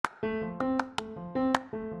Welcome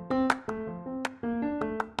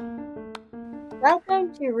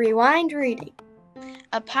to Rewind Reading,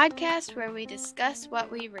 a podcast where we discuss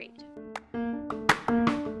what we read.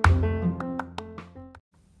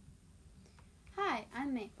 Hi,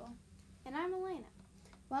 I'm Maple. And I'm Elena.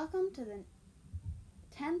 Welcome to the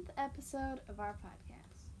 10th episode of our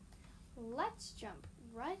podcast. Let's jump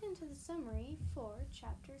right into the summary for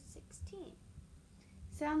Chapter 16.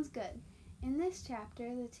 Sounds good. In this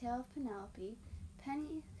chapter, The Tale of Penelope,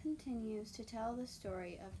 Penny continues to tell the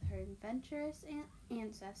story of her adventurous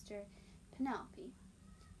ancestor, Penelope.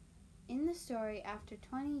 In the story, after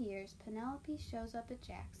 20 years, Penelope shows up at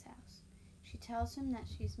Jack's house. She tells him that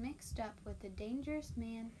she's mixed up with a dangerous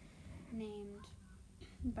man named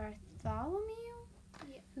Bartholomew,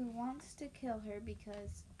 who wants to kill her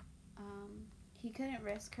because he couldn't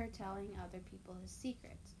risk her telling other people his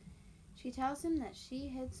secrets. She tells him that she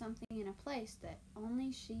hid something in a place that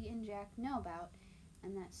only she and Jack know about,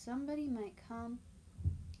 and that somebody might come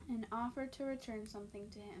and offer to return something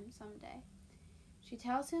to him someday. She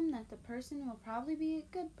tells him that the person will probably be a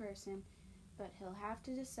good person, but he'll have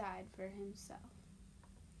to decide for himself.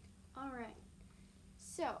 Alright,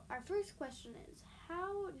 so our first question is,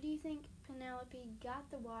 how do you think Penelope got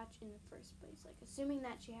the watch in the first place? Like, assuming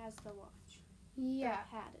that she has the watch. Yeah. Or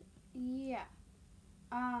had it. Yeah.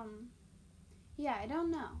 Yeah, I don't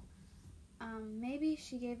know. Maybe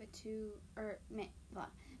she gave it to, or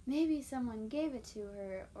maybe someone gave it to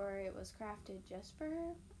her, or it was crafted just for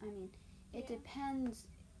her. I mean, it depends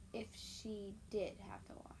if she did have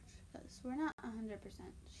the watch, because we're not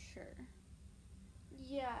 100% sure.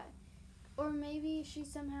 Yeah. Or maybe she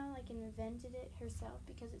somehow, invented it herself,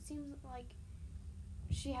 because it seems like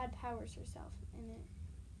she had powers herself in it.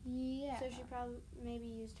 Yeah. So she probably maybe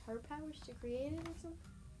used her powers to create it or something?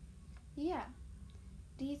 Yeah.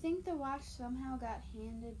 Do you think the watch somehow got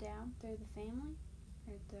handed down through the family?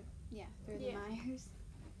 Or through the Myers?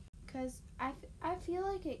 Because I feel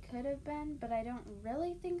like it could have been, but I don't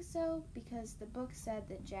really think so, because the book said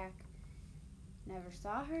that Jack never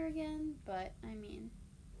saw her again, but, I mean,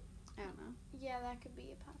 I don't know. Yeah, that could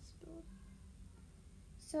be a possibility.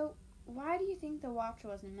 So, why do you think the watch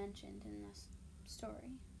wasn't mentioned in this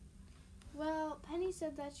story? Well, Penny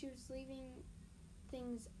said that she was leaving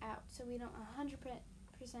things out, so we don't 100%.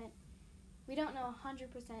 We don't know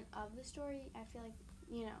 100% of the story. I feel like,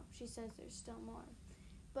 she says there's still more.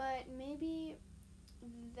 But maybe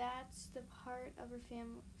that's the part of her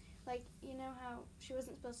family, how she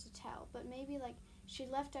wasn't supposed to tell, but maybe, she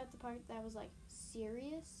left out the part that was,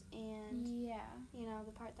 serious, and,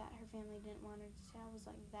 the part that her family didn't want her to tell was,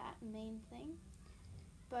 that main thing.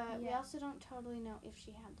 But we also don't totally know if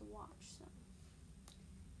she had the watch, so.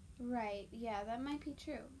 Right, yeah, that might be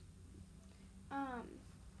true.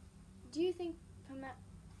 Do you think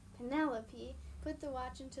Penelope put the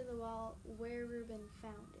watch into the wall where Reuben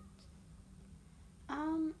found it? I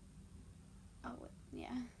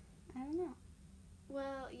don't know.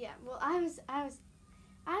 Well, yeah. Well, I was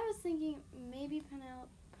thinking maybe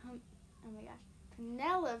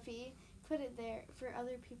Penelope put it there for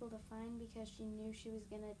other people to find because she knew she was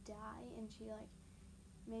gonna die, and she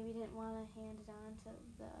maybe didn't want to hand it on to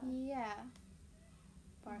the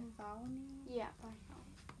Bartholomew. Yeah, Bartholomew.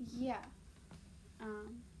 Yeah.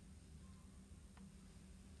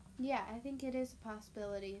 Yeah, I think it is a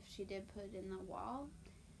possibility if she did put it in the wall.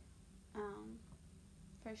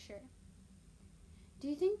 For sure. Do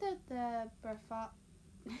you think that the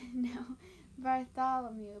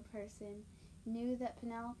Bartholomew person knew that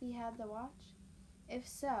Penelope had the watch? If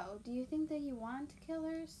so, do you think that he wanted to kill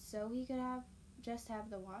her so he could just have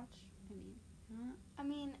the watch?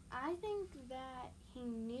 I think that he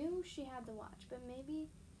knew she had the watch, but maybe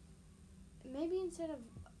instead of,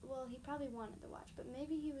 he probably wanted the watch, but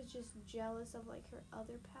maybe he was just jealous of, her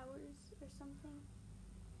other powers or something.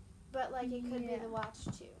 But, it could be the watch,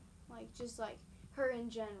 too. Just, her in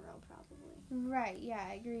general, probably. Right, yeah,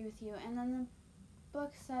 I agree with you. And then the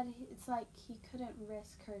book said it's he couldn't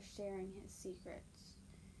risk her sharing his secrets,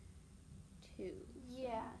 too.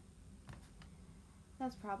 Yeah.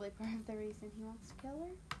 That's probably part of the reason he wants to kill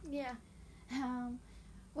her. Yeah.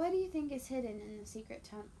 What do you think is hidden in the secret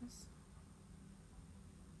tunnels?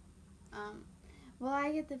 Well,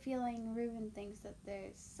 I get the feeling Reuben thinks that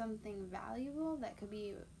there's something valuable that could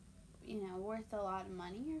be, worth a lot of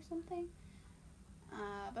money or something.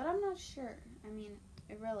 But I'm not sure.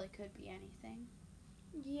 It really could be anything.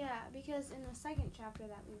 Yeah, because in the second chapter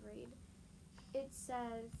that we read, he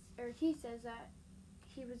says that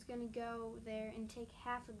he was going to go there and take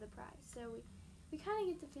half of the prize. So we kind of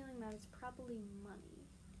get the feeling that it's probably money.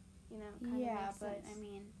 Yeah, but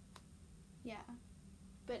sense. yeah.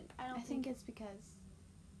 But think it's because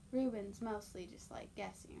Ruben's mostly just like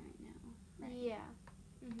guessing right now. Right? Yeah.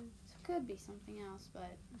 Mm-hmm. So it could be something else,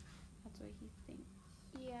 but that's what he thinks.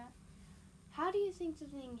 Yeah. How do you think the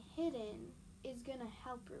thing hidden is gonna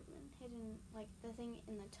help Ruben? Hidden, like the thing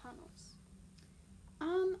in the tunnels.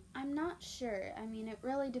 I'm not sure. I mean, it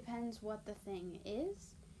really depends what the thing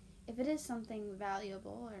is. If it is something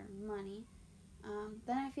valuable or money,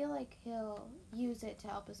 then I feel like he'll use it to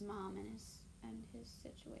help his mom and his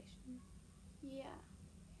situation. Yeah.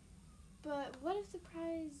 But what if the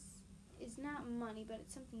prize is not money, but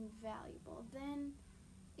it's something valuable? Then,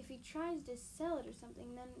 if he tries to sell it or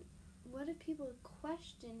something, then what if people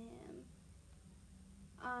question him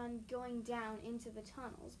on going down into the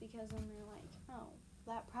tunnels? Because then they're like, oh,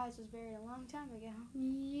 that prize was buried a long time ago.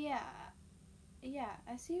 Yeah,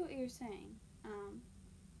 I see what you're saying.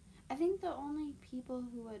 I think the only people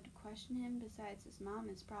who would question him besides his mom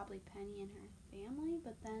is probably Penny and her family,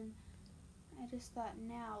 but then I just thought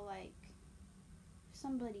now, like, if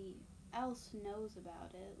somebody else knows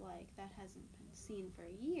about it, like, that hasn't been seen for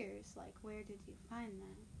years, like, where did you find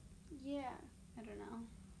that? Yeah. I don't know.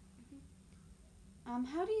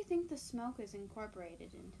 How do you think the smoke is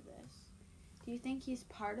incorporated into this? Do you think he's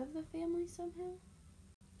part of the family somehow?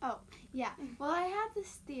 Oh, yeah. Well, I had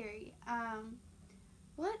this theory.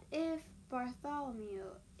 What if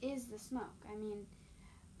Bartholomew is the smoke? I mean,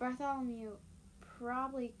 Bartholomew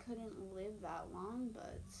probably couldn't live that long,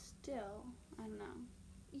 but still, I don't know.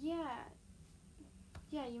 Yeah.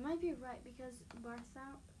 Yeah, you might be right, because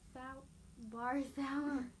Bartholomew?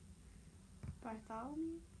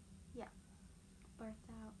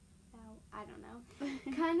 I don't know.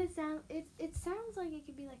 Kind of sounds. It sounds like it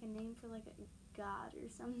could be like a name for like a god or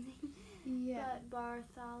something. Yeah.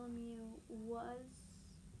 But Bartholomew was.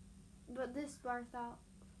 But this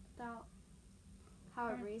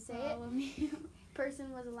however you say it,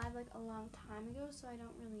 person was alive like a long time ago, so I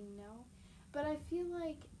don't really know. But I feel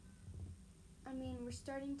like, I mean, we're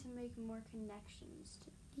starting to make more connections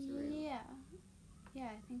through. Yeah,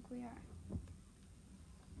 I think we are.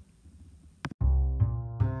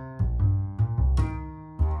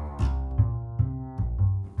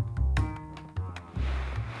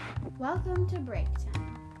 Welcome to break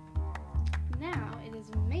time. Now it is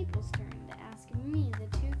Maple's turn to ask me the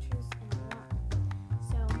two truths and a lie.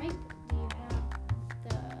 So Maple,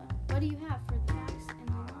 what do you have for the facts and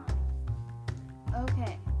the lie?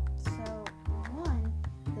 Okay, so 1,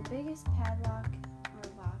 the biggest padlock or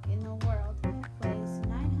lock in the world weighs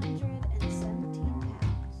 917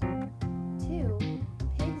 pounds. 2,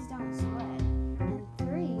 pigs don't sweat. And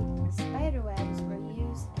 3, spider webs were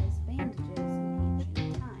used as bandages in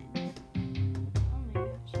ancient times. Oh my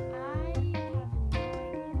gosh, I have no idea,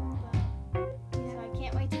 so I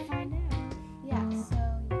can't wait to find out. Yeah, so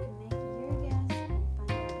you can make your guess and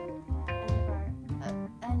find out at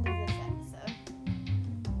the end of this episode.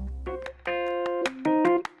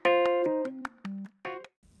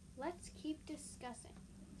 Let's keep discussing.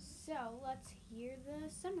 So let's hear the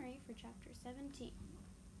summary for chapter 17.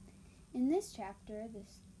 In this chapter, The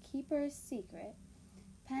Keeper's Secret,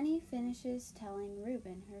 Penny finishes telling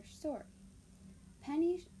Reuben her story.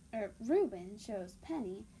 Reuben shows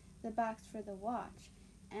Penny the box for the watch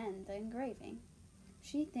and the engraving.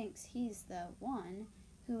 She thinks he's the one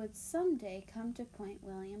who would someday come to Point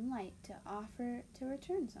William Light to offer to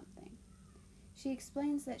return something. She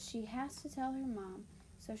explains that she has to tell her mom,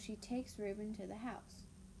 so she takes Reuben to the house.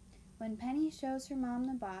 When Penny shows her mom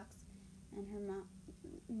the box,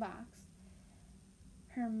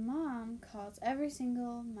 her mom calls every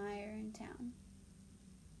single Meyer in town.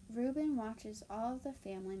 Reuben watches all of the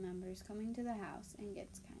family members coming to the house and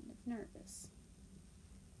gets kind of nervous.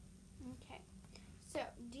 Okay. So,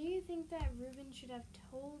 do you think that Reuben should have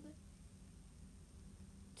told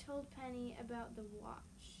Penny about the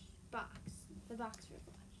box for the watch?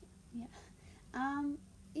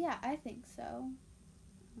 Yeah, I think so.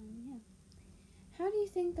 Yeah. How do you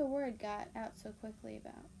think the word got out so quickly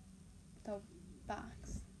about the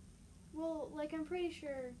box? Well, like, I'm pretty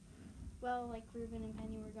sure, like, Reuben and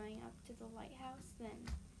Penny were going up to the lighthouse, then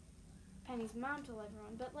Penny's mom told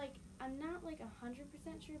everyone, but, like, I'm not, like,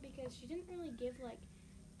 100% sure, because she didn't really give, like,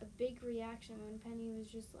 a big reaction when Penny was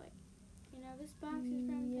just like, this box is from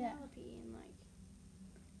Penelope, and, like...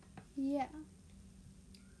 Yeah.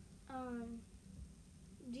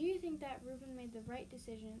 Do you think that Reuben made the right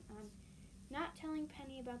decision on not telling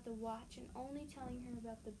Penny about the watch and only telling her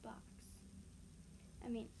about the box? I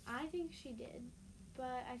mean, I think she did,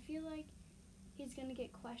 but I feel like he's going to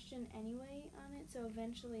get questioned anyway on it, so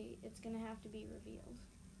eventually it's going to have to be revealed.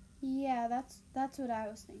 Yeah, that's what I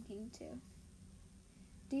was thinking too.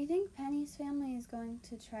 Do you think Penny's family is going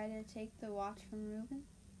to try to take the watch from Reuben?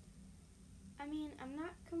 I mean, I'm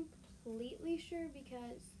not completely sure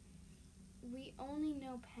because we only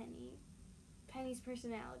know Penny's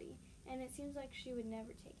personality, and it seems like she would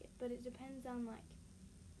never take it. But it depends on, like,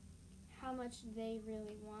 how much they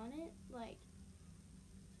really want it, like,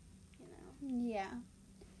 you know. Yeah.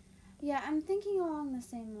 Yeah, I'm thinking along the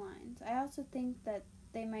same lines. I also think that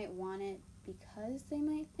they might want it because they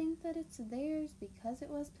might think that it's theirs because it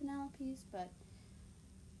was Penelope's, but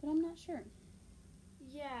I'm not sure.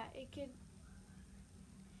 Yeah, it could.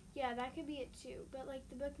 Yeah, that could be it too. But like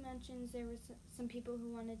the book mentions, there were some people who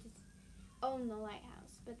wanted to own the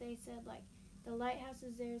lighthouse, but they said like the lighthouse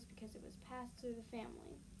is theirs because it was passed through the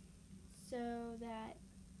family, so that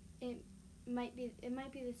it might be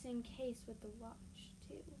the same case with the watch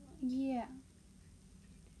too. Like, Yeah.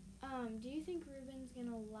 do you think Reuben's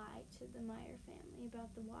gonna lie to the Meyer family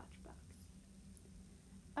about the watch box?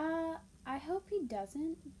 I hope he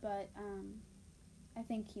doesn't, but I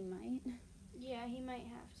think he might. Yeah, he might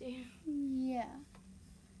have to. Yeah.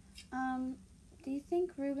 Do you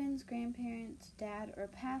think Reuben's grandparents, dad, or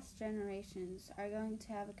past generations are going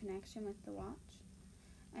to have a connection with the watch?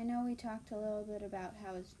 I know we talked a little bit about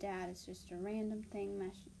how his dad is just a random thing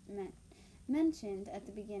mentioned at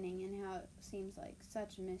the beginning and how it seems like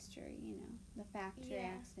such a mystery, you know, the factory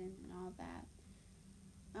accident and all that.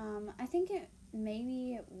 I think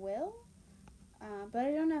maybe it will, but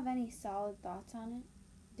I don't have any solid thoughts on it.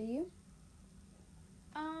 Do you?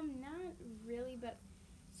 Not really, but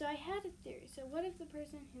so I had a theory. So what if the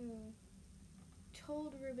person who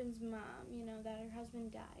told Reuben's mom, you know, that her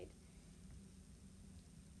husband died,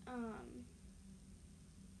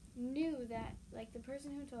 knew that, like the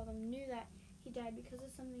person who told him knew that he died because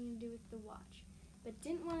of something to do with the watch, but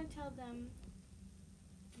didn't want to tell them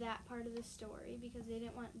that part of the story because they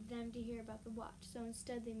didn't want them to hear about the watch. So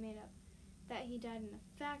instead they made up that he died in a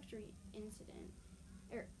factory incident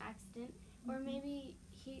or accident, or maybe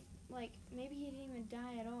he didn't even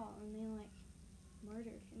die at all and they like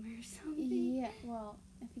murdered him or something. Yeah, well,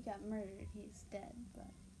 if he got murdered, he's dead,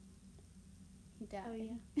 but he died. Oh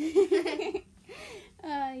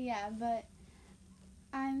yeah. Yeah, but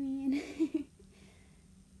I mean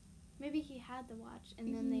Maybe he had the watch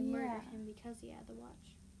and then they murdered him because he had the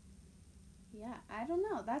watch. Yeah, I don't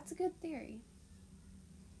know. That's a good theory.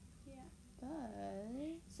 Yeah.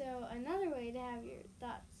 But So another way to have your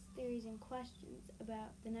thoughts, theories, and questions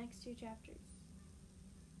about the next two chapters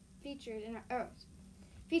featured in our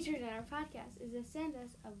podcast is to send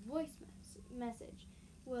us a voice message.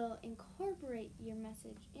 We'll incorporate your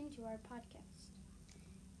message into our podcast.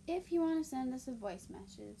 if you want to send us a voice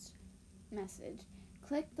message,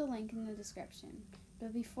 click the link in the description.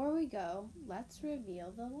 But before we go, let's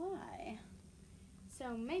reveal the lie.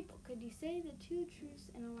 So Maple, could you say the two truths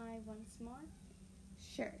and a lie once more?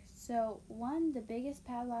 Sure. So 1, the biggest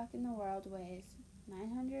padlock in the world weighs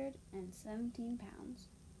 917 pounds.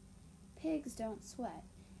 Pigs don't sweat.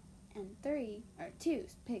 And 2,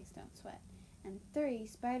 pigs don't sweat. And 3,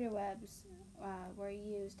 spider webs were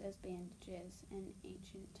used as bandages in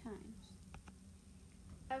ancient times.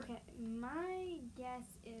 Okay, my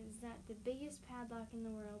guess is that the biggest padlock in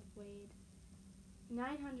the world weighed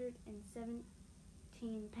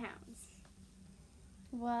 917 pounds.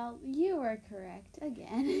 Well, you were correct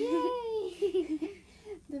again. Yay!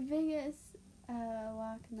 The biggest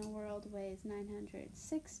lock in the world weighs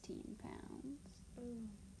 916 pounds. Oh.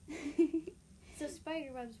 So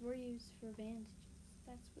spider webs were used for bandages.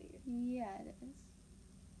 That's weird. Yeah, it is.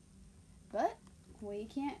 But we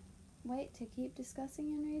can't wait to keep discussing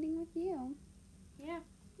and reading with you. Yeah.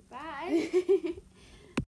 Bye.